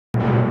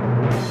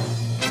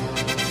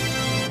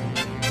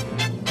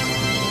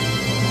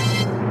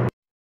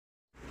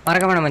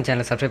மறக்காம நம்ம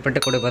சேனலை சப்ஸ்கிரைப்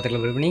பண்ணிட்டு கூட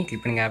பார்த்துக்கலாம் பில் பண்ணி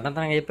கிளிக் பண்ணுங்கள். அப்படின்னா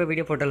தான் நாங்கள் எப்போ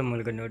வீடியோ போட்டாலும்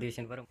உங்களுக்கு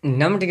நோட்டிஃபிகேஷன் வரும்.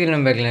 நம்ம டிகிரி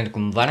நம்பர்கள்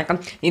இருக்கும் வணக்கம்.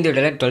 இந்த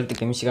வீடியோவில் 12th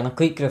கெமிஸ்ட்ரிக்கான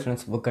குயிக்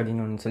ரெஃபரன்ஸ் புக்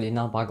அப்படின்னு ஒன்று சொல்லி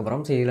நான் பார்க்க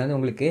போகிறோம். ஸோ இதில் வந்து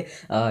உங்களுக்கு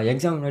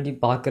எக்ஸாம் முன்னாடி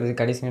பார்க்குறது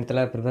கடைசி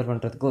நேரத்தில் ப்ரிப்பேர்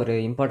பண்ணுறதுக்கு ஒரு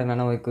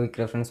இம்பார்ட்டண்டான ஒரு குயிக்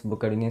ரெஃபரன்ஸ்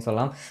புக் அப்படின்னு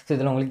சொல்லலாம். ஸோ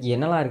இதில் உங்களுக்கு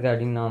என்னெல்லாம் இருக்குது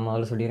அப்படின்னு நான்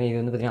முதல்ல சொல்லிடுறேன். இது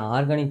வந்து பார்த்திங்கன்னா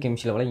ஆர்கானிக்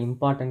கெமிஸ்ட்ரியில் உள்ள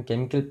இம்பார்ட்டன்ட்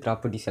கெமிக்கல்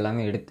ப்ராப்பர்ட்டிஸ்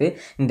எல்லாமே எடுத்து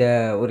இந்த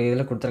ஒரு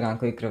இதில்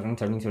கொடுத்துருக்காங்க குயிக்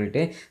ரெஃபரன்ஸ் அப்படின்னு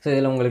சொல்லிட்டு. ஸோ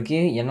இதில் உங்களுக்கு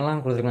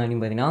என்னெல்லாம் கொடுத்துருக்காங்க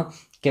அப்படின்னு பார்த்தீங்கன்னா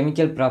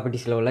கெமிக்கல்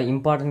ப்ராப்பர்ட்டிஸில் உள்ள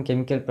important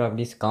chemical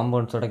properties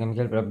காம்பவுண்ட்ஸோட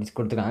chemical properties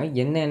கொடுத்துருக்காங்க.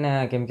 என்ன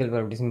கெமிக்கல்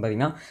ப்ராப்பர்ட்டிஸ்னு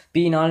பார்த்தீங்கன்னா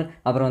பீனால்,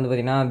 அப்புறம் வந்து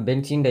பார்த்திங்கன்னா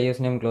பென்சீன்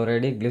டையோசினியம்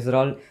குளோரைடு,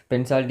 கிளிசரால்,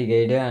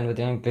 பென்சால்டிகைடு அண்ட்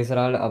பார்த்திங்கன்னா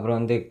கிளிசரால், அப்புறம்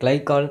வந்து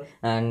கிளைகால்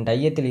அண்ட்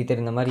டையத்தில்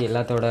ஈத்தர், இந்த மாதிரி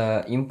எல்லாத்தோட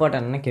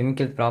இம்பார்ட்டன்டான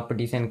கெமிக்கல்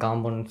ப்ராப்பர்ட்டிஸ் அண்ட்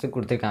காம்பவுண்ட்ஸு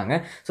கொடுத்துருக்காங்க.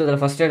 ஸோ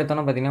இதில் ஃபஸ்ட்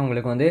எடுத்தோன்னா பார்த்திங்கன்னா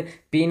உங்களுக்கு வந்து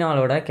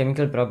பீனாலோட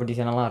கெமிக்கல்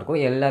ப்ராப்பர்ட்டிஸ் என்னெல்லாம் இருக்கும்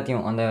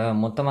எல்லாத்தையும் அந்த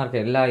மொத்தமாக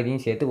இருக்க எல்லா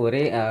இதையும் சேர்த்து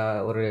ஒரே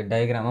ஒரு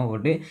டயக்ராமாக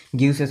போட்டு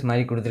கிவ்ஸஸ்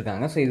மாதிரி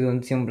கொடுத்துருக்காங்க. ஸோ இது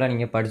வந்து சிம்பிளாக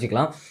நீங்கள்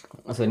படிச்சுக்கலாம்.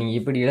 ஸோ நீங்கள்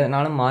இப்படி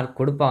எழுதினாலும் மார்க்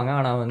கொடுப்பாங்க.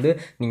 ஆனால் வந்து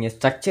நீங்கள்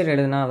ஸ்ட்ரக்சர்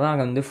எழுதினா தான்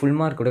வந்து ஃபுல்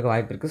மார்க் கொடுக்க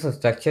வாய்ப்பு இருக்குது. ஸோ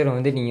ஸ்ட்ரக்சர்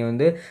வந்து நீங்கள்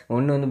வந்து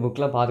ஒன்று வந்து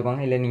புக்கில்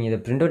பார்த்துக்கோங்க, இல்லை நீங்கள் இதை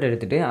பிரிண்ட் அவுட்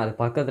எடுத்துகிட்டு அது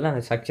பக்கத்தில்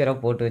அந்த ஸ்ட்ரக்சராக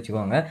போட்டு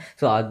வச்சுக்கோங்க.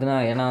 ஸோ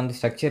அதனால் ஏன்னா வந்து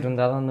ஸ்ட்ரக்சர்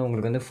இருந்தால் தான் வந்து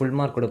உங்களுக்கு வந்து ஃபுல்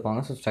மார்க்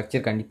கொடுப்பாங்க. ஸோ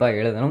ஸ்ட்ரக்சர் கண்டிப்பாக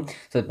எழுதணும்.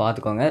 ஸோ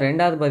பார்த்துக்கோங்க.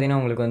 ரெண்டாவது பார்த்தீங்கன்னா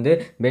உங்களுக்கு வந்து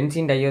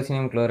பென்சீன்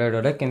டையோசினியம்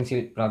குளோரைடோட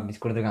கெமிக்கல்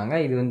ப்ராப்பர்ட்டிஸ் கொடுத்துருக்காங்க.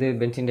 இது வந்து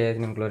பென்சீன்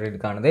டையோசினியம்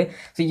குளோரைடுக்கானது.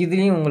 ஸோ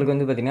இதுலேயும் உங்களுக்கு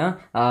வந்து பார்த்திங்கன்னா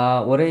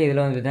ஒரே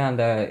இதில் வந்துட்டு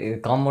அந்த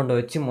காம்பவுண்டை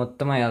வச்சு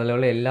மொத்தமாக அதில்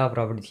உள்ள எல்லா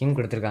ப்ராப்பர்ட்டிஸையும்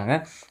கொடுத்துருக்காங்க.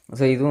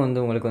 ஸோ இதுவும் வந்து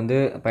உங்களுக்கு வந்து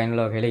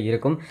பயனுள்ள வகையில்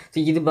இருக்கும். ஸோ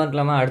இது பார்த்து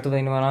இல்லாமல் அடுத்து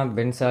பார்த்தீங்கன்னா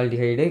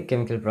பென்சால்டிஹைடு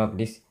கெமிக்கல்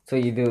ப்ராப்பர்ட்டிஸ். ஸோ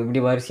இது இப்படி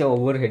வரிசையாக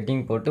ஒவ்வொரு ஹெட்டிங்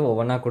போட்டு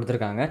ஒவ்வொன்றா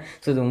கொடுத்துருக்காங்க.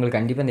 ஸோ இது உங்களுக்கு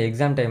கண்டிப்பாக இந்த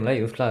எக்ஸாம் டைமில்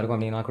யூஸ்ஃபுல்லாக இருக்கும்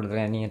அப்படின்னு நான்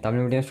கொடுத்துருக்கேன். நீங்கள்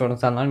தமிழ் மீடியம்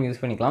ஸ்டூடெண்ட்ஸாக இருந்தாலும்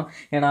யூஸ் பண்ணிக்கலாம்.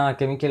 ஏன்னா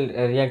கெமிக்கல்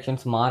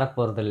ரியாக்ஷன்ஸ் மாற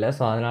போகிறது இல்லை.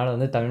 ஸோ அதனால்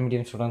வந்து தமிழ்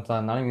மீடியம் ஸ்டூடெண்ட்ஸாக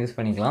இருந்தாலும் யூஸ்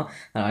பண்ணிக்கலாம்.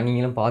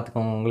 நீங்களும்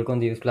பார்த்துக்கோங்க, உங்களுக்கு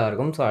வந்து யூஸ்ஃபுல்லாக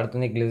இருக்கும். ஸோ அடுத்து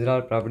வந்து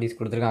கிளிசரால் ப்ராப்பர்ட்டிஸ்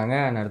கொடுத்துருக்காங்க.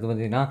 அடுத்து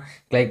பார்த்தீங்கன்னா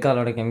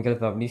கிளைகாலோட கெமிக்கல்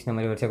ப்ராப்பர்ட்டிஸ் இந்த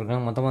மாதிரி வரிசையாக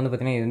கொடுத்துருக்காங்க. மொத்தம் வந்து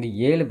பார்த்திங்கன்னா இது வந்து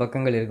 7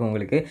 பக்கங்கள் இருக்குது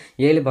உங்களுக்கு.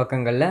 7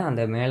 பக்கங்களில்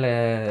அந்த மேலே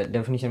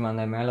டெஃபினிஷன்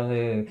அந்த மேலே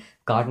வந்து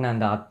காட்டின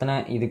அந்த அத்தனை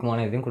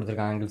இதுக்குமான இதுவும்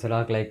கொடுத்துருக்காங்க.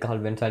 கிளிசரால்,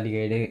 கிளைகால்,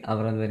 பென்சால்டிகைடு,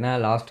 அப்புறம் வந்து பார்த்திங்கன்னா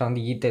லாஸ்ட்டாக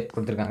வந்து ஈத்தர்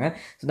கொடுத்துருக்காங்க.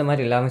 ஸோ இந்த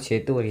மாதிரி எல்லாமே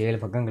சேர்த்து ஒரு 7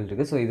 பக்கங்கள்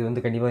இருக்குது. ஸோ இது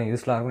வந்து கண்டிப்பாக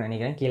யூஸ்ஃபுல்லாக இருக்கும்னு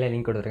நினைக்கிறேன். கீழே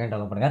லிங்க் கொடுத்துருக்கேன்,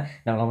 டவுன்லோட் பண்ணுங்கள்.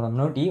 டவுன்லோட்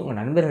நோட்டி உங்கள்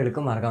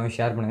நண்பர்களுக்கும் மறக்காமல்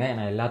ஷேர் பண்ணுங்கள்.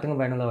 ஏன்னா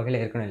எல்லாத்துக்கும் பயனுள்ள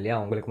வகையில் இருக்கணும் இல்லையா?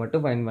 உங்களுக்கு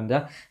மட்டும் பயன்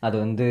பண்ணால் அது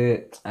வந்து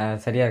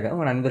சரியாக இருக்கும்.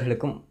 உங்கள்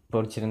நண்பர்களுக்கும்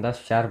பிடிச்சிருந்தால்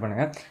ஷேர்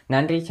பண்ணுங்கள்.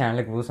 நன்றி.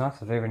 சேனலுக்கு புதுசாக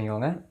சப்ஸ்கிரைப்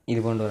பண்ணிக்கோங்க. இது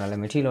போன்ற ஒரு நல்ல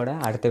மெட்டீரியலோட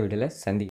அடுத்த வீடியோவில் சந்தி.